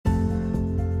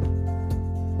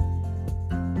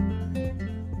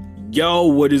Yo,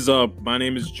 what is up? My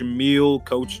name is Jamil,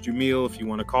 Coach Jamil, if you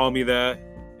want to call me that.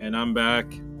 And I'm back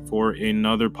for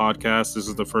another podcast. This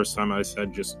is the first time I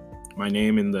said just my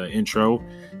name in the intro.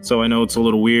 So I know it's a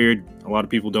little weird. A lot of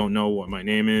people don't know what my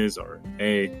name is or,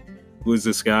 hey, who is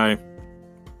this guy?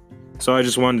 So I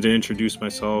just wanted to introduce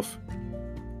myself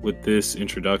with this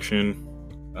introduction.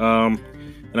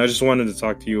 And I just wanted to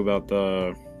talk to you about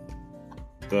the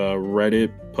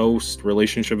Reddit post,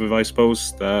 relationship advice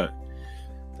post that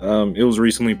it was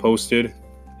recently posted,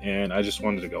 and I just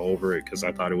wanted to go over it because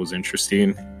I thought it was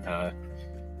interesting.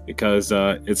 Because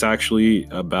it's actually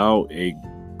about a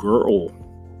girl,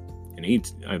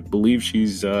 I believe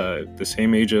she's the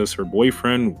same age as her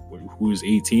boyfriend, who's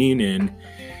 18, and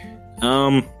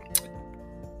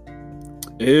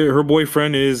her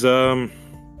boyfriend is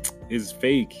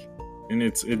fake, and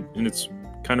it's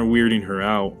kind of weirding her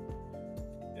out.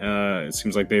 It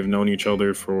seems like they've known each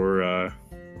other for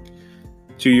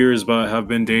 2 years, but have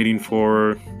been dating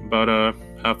for about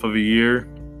half of a year.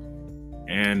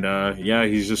 And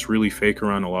he's just really fake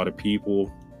around a lot of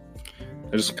people.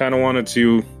 I just kind of wanted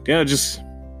to, just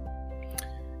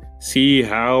see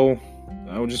how,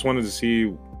 I just wanted to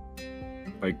see,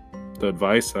 like, the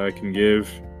advice that I can give.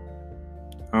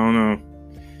 I don't know.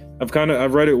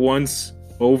 I've read it once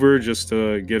over just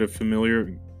to get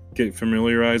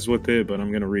familiarized with it, but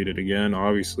I'm going to read it again.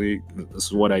 Obviously, this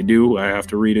is what I do. I have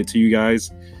to read it to you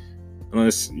guys.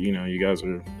 Unless, you guys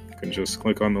can just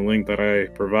click on the link that I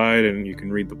provide and you can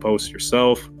read the post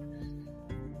yourself.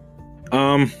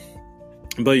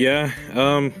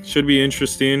 Should be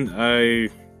interesting. I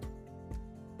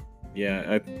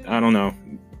don't know.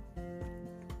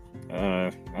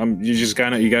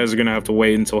 You guys are going to have to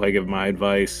wait until I give my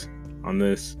advice on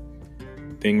this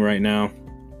thing right now.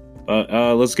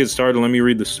 Let's get started. Let me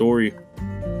read the story.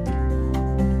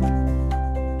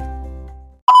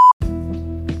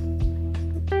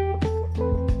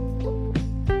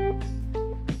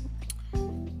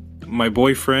 My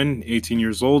boyfriend, 18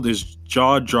 years old, is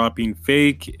jaw-dropping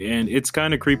fake, and it's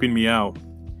kind of creeping me out.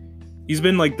 He's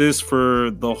been like this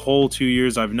for the whole 2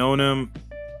 years I've known him.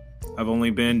 I've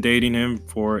only been dating him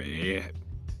for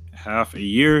half a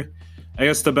year. I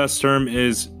guess the best term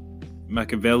is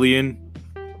Machiavellian.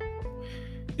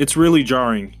 It's really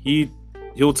jarring.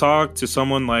 He'll talk to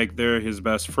someone like they're his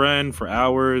best friend for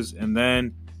hours, and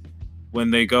then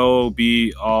when they go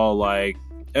be all like,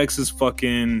 X is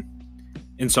fucking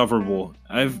insufferable.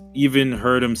 I've even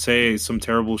heard him say some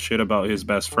terrible shit about his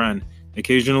best friend.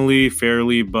 Occasionally,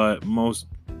 fairly, but most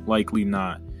likely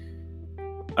not.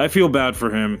 I feel bad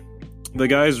for him. The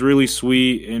guy's really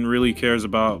sweet and really cares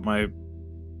about my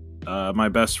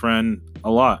best friend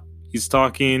a lot. He's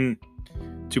talking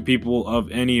to people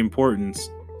of any importance.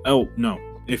 Oh, no.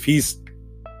 If he's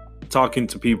talking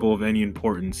to people of any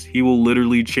importance, he will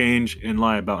literally change and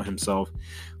lie about himself.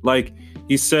 Like,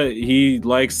 he said he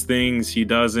likes things he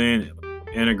doesn't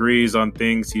and agrees on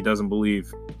things he doesn't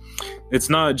believe. It's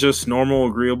not just normal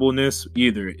agreeableness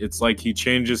either. It's like he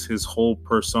changes his whole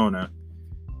persona.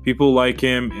 People like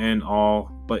him and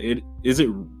all, but is it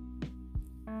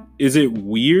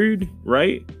weird,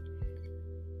 right?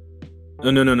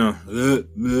 No.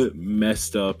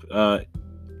 Messed up. It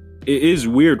is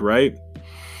weird, right?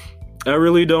 I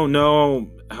really don't know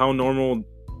how normal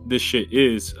this shit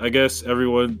is. I guess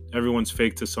everyone's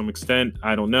fake to some extent.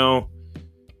 I don't know.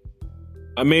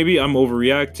 Maybe I'm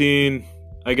overreacting.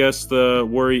 I guess the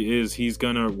worry is he's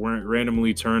gonna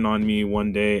randomly turn on me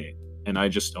one day, and I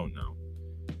just don't know.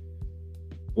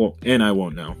 Well, and I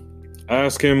won't know. I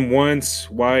asked him once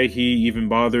why he even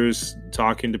bothers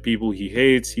talking to people he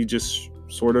hates. He just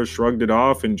sort of shrugged it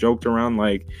off and joked around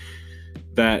like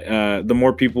that the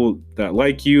more people that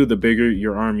like you, the bigger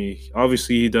your army.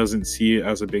 Obviously, he doesn't see it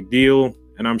as a big deal,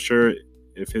 and I'm sure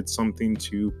if it's something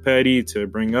too petty to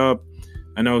bring up,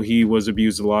 I know he was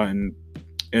abused a lot and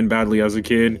badly as a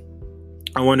kid.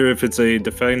 I wonder if it's a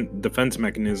defense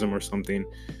mechanism or something.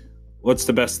 What's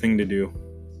the best thing to do?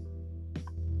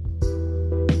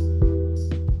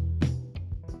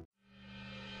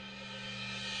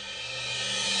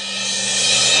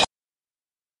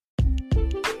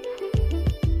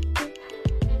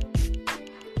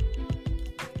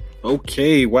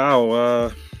 Okay,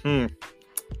 wow. Her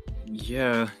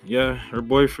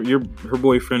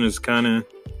boyfriend is kind of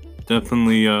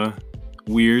definitely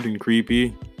weird and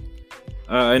creepy.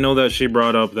 I know that she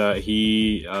brought up that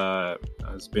he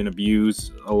has been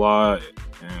abused a lot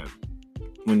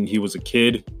when he was a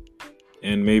kid,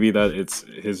 and maybe that it's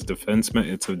his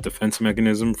it's a defense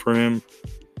mechanism for him.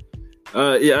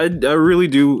 I really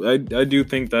do. I do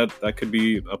think that could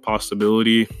be a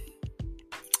possibility.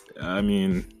 I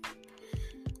mean,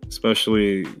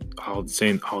 especially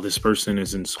saying, "Oh, this person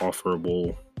is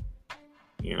insufferable,"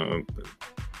 you know,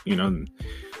 you know.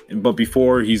 But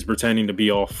before, he's pretending to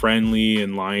be all friendly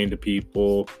and lying to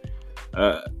people.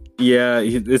 Yeah,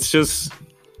 it's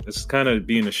kind of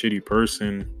being a shitty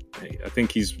person. I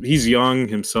think he's young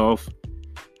himself,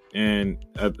 and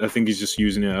I think he's just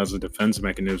using it as a defense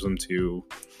mechanism to,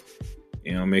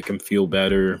 make him feel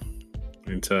better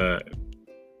and to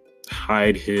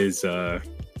hide his hurt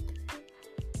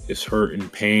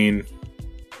and pain.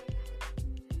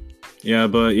 Yeah,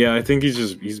 but yeah, I think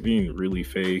he's being really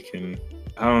fake, and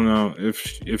I don't know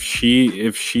if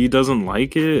she doesn't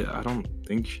like it. I don't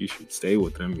think she should stay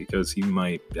with him because he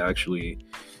might actually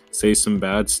say some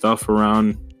bad stuff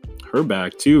around her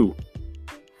back too.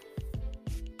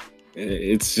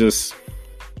 It's just,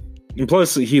 and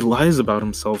plus he lies about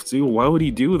himself too. Why would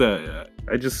he do that?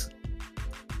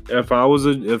 If I was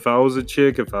a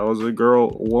chick, if I was a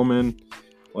girl, a woman,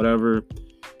 whatever,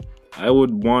 I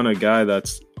would want a guy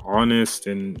that's honest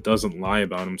and doesn't lie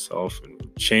about himself and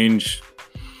change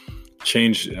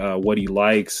what he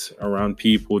likes around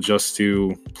people just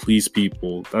to please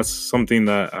people. That's something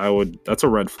that's a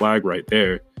red flag right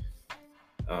there.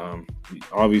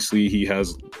 Obviously he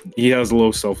has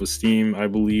low self-esteem, I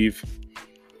believe.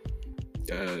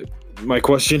 My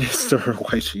question is to her,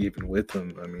 why is she even with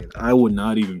him? I mean, I would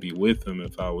not even be with him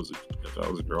if I was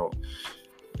a girl.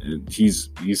 He's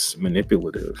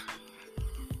manipulative.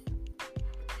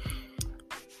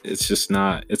 It's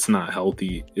not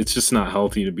healthy. It's just not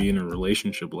healthy to be in a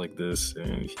relationship like this.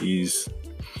 And he's,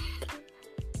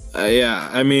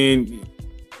 I mean,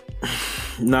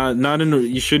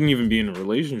 you shouldn't even be in a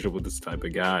relationship with this type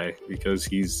of guy because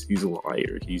he's a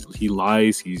liar. He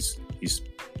lies. He's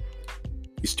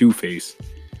two-faced.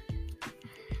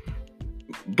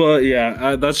 But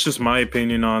yeah, that's just my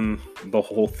opinion on the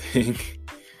whole thing.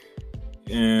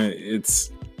 And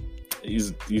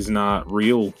he's not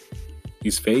real.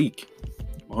 He's fake.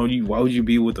 Why would you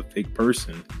be with a fake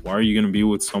person? Why are you going to be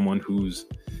with someone who's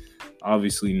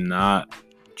obviously not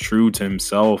true to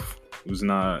himself, who's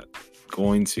not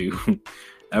going to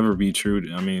ever be true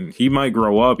to, I mean, he might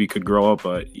grow up, he could grow up,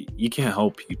 but you can't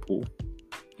help people.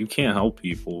 You can't help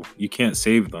people. You can't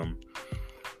save them.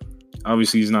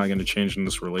 Obviously, he's not going to change in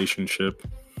this relationship,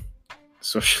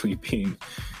 especially being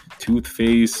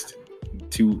two-faced,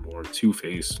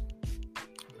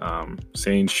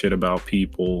 saying shit about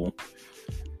people.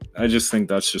 I just think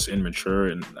that's just immature.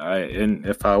 And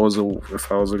if I was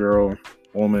a girl,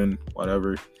 woman,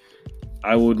 whatever,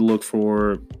 I would look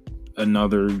for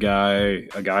another guy,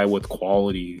 a guy with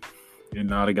quality, and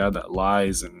not a guy that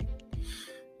lies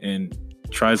and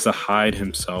tries to hide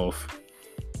himself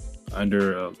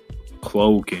under a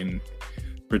cloak and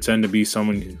pretend to be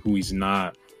someone who he's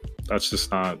not. That's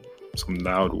just not something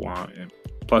that I would want. And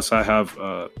plus, I have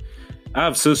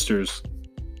sisters,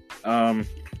 and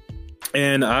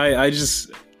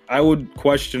I would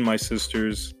question my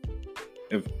sisters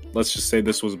if, let's just say,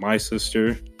 this was my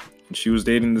sister and she was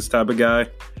dating this type of guy.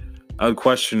 I would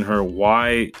question her.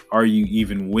 Why are you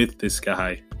even with this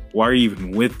guy? Why are you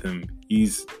even with him?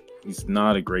 He's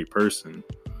not a great person.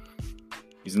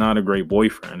 He's not a great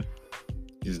boyfriend.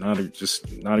 He's not a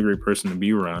great person to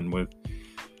be around with.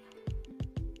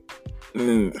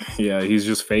 Yeah, he's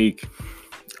just fake.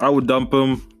 I would dump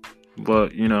him,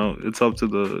 but it's up to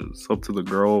the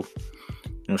girl.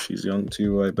 She's young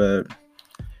too, I bet.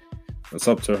 It's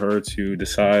up to her to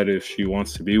decide if she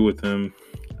wants to be with him.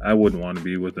 I wouldn't want to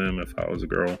be with him if I was a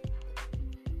girl.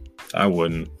 I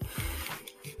wouldn't.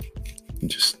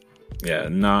 Just, yeah,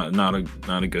 not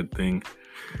a good thing.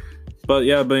 But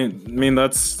yeah,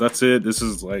 that's it. This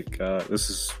is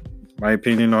my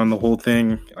opinion on the whole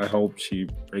thing. I hope she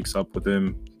breaks up with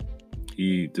him.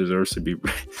 He deserves to be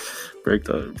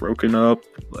broken up.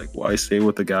 Like, why stay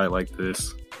with a guy like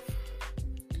this?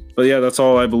 But yeah, that's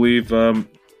all I believe.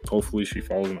 Hopefully she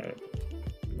follows my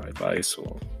advice.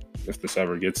 Well, if this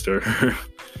ever gets to her,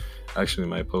 actually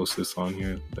might post this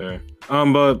on there.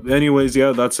 But anyways,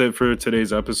 yeah, that's it for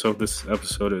today's episode. This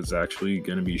episode is actually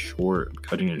gonna be short. I'm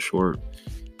cutting it short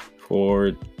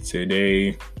for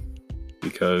today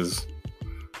because,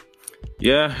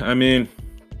 this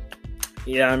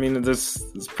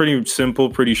is pretty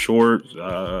simple, pretty short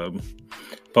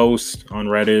post on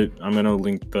Reddit. I'm gonna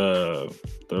link the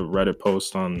Reddit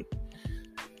post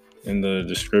in the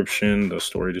description, the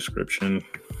story description.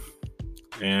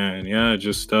 And yeah, I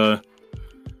just think,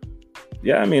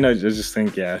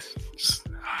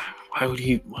 why would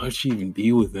she even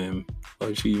be with him? Why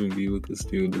would she even be with this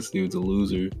dude? This dude's a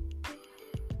loser.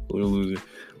 What a loser.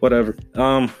 Whatever.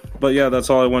 But yeah,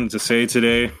 that's all I wanted to say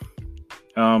today.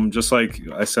 Just like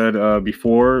I said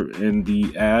before in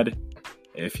the ad,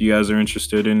 if you guys are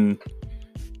interested in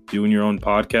doing your own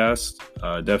podcast,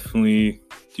 definitely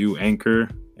do Anchor.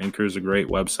 Anchor is a great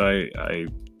website.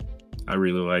 I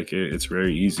really like it. It's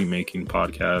very easy making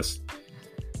podcasts.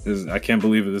 I can't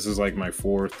believe it. This is like my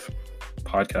 4th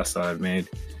podcast that I've made,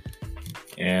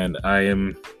 and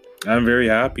I'm very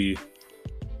happy.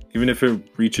 Even if it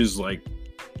reaches like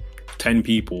 10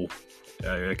 people,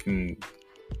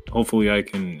 hopefully I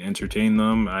can entertain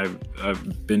them.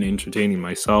 I've been entertaining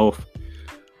myself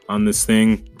on this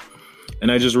thing,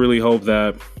 and I just really hope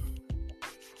that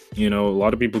a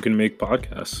lot of people can make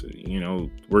podcasts.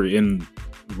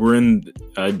 We're in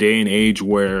a day and age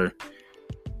where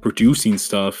producing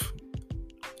stuff,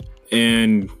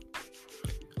 and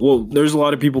there's a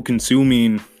lot of people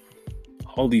consuming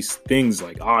all these things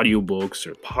like audiobooks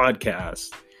or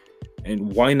podcasts.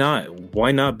 And why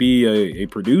not be a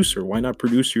producer? Why not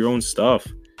produce your own stuff?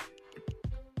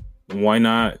 Why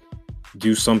not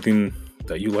do something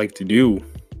that you like to do?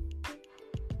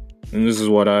 And this is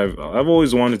what I've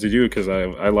always wanted to do, because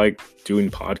I like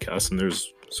doing podcasts, and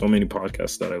there's so many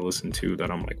podcasts that I listen to that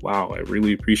I'm like, wow, I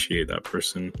really appreciate that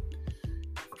person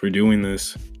for doing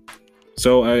this.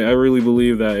 So I really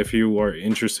believe that if you are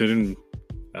interested in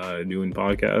doing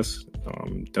podcasts,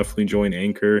 definitely join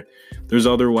Anchor. There's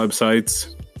other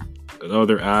websites,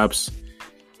 other apps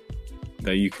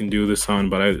that you can do this on,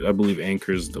 but I believe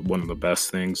Anchor is one of the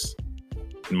best things,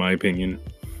 in my opinion,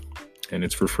 and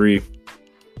it's for free.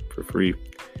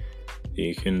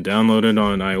 You can download it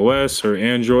on iOS or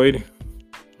Android,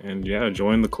 and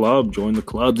join the club.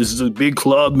 This is a big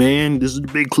club, man.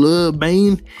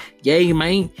 Yay,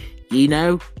 man.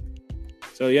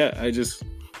 So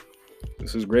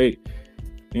this is great.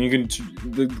 And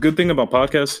the good thing about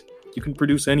podcasts, you can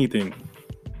produce anything.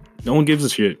 No one gives a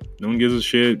shit.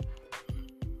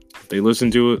 If they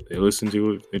listen to it,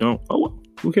 If they don't, oh well,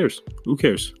 who cares?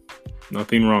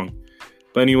 Nothing wrong.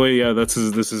 But anyway, this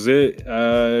is it.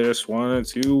 I just wanted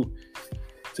to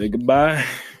say goodbye.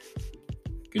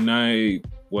 Good night,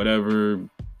 whatever.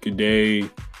 Good day.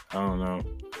 I don't know.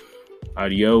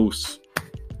 Adios,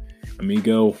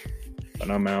 amigo.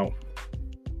 But I'm out.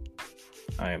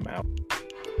 I am out.